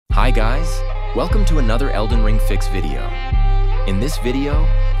Hi guys, welcome to another Elden Ring fix video. In this video,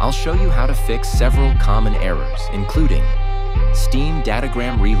 I'll show you how to fix several common errors, including Steam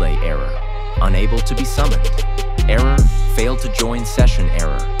Datagram Relay error, unable to be summoned, error, failed to join session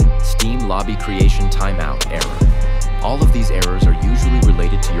error, Steam lobby creation timeout error. All of these errors are usually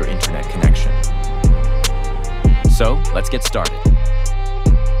related to your internet connection. So, let's get started.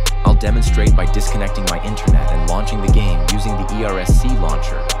 I'll demonstrate by disconnecting my internet and launching the game using the ERSC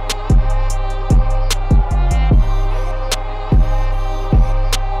launcher.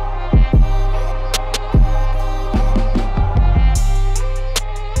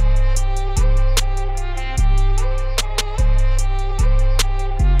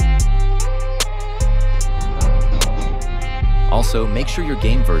 Also, make sure your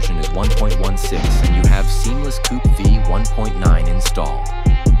game version is 1.16 and you have Seamless Coop v 1.9 installed.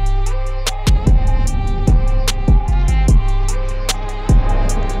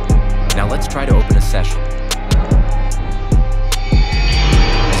 Now let's try to open a session.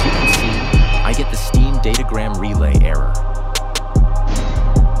 As you can see, I get the Steam Datagram Relay error.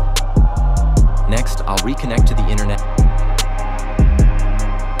 Next, I'll reconnect to the internet.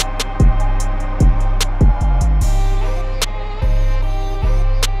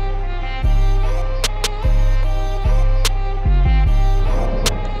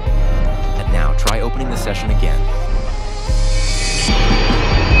 And now, try opening the session again.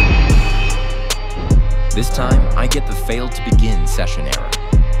 This time, I get the failed to begin session error.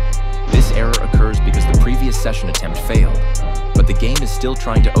 This error occurs because the previous session attempt failed, but the game is still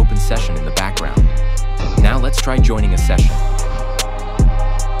trying to open session in the background. Now let's try joining a session.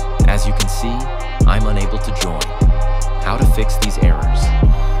 As you can see, I'm unable to join. How to fix these errors?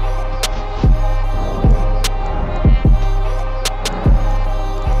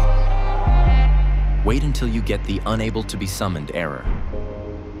 Wait until you get the unable to be summoned error.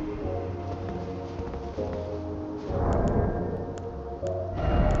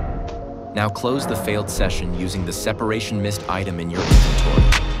 Now close the failed session using the separation missed item in your inventory.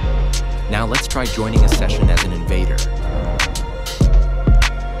 Now let's try joining a session as an invader.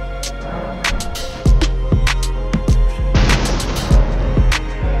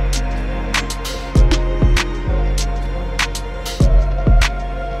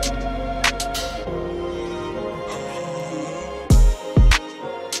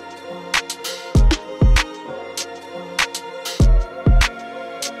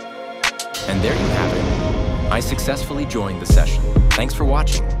 And there you have it. I successfully joined the session. Thanks for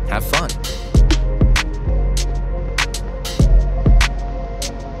watching. Have fun.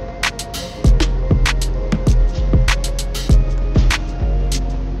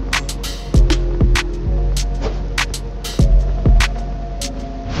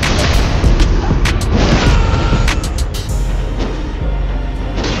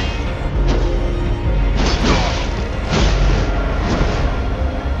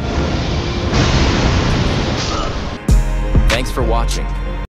 Thanks for watching.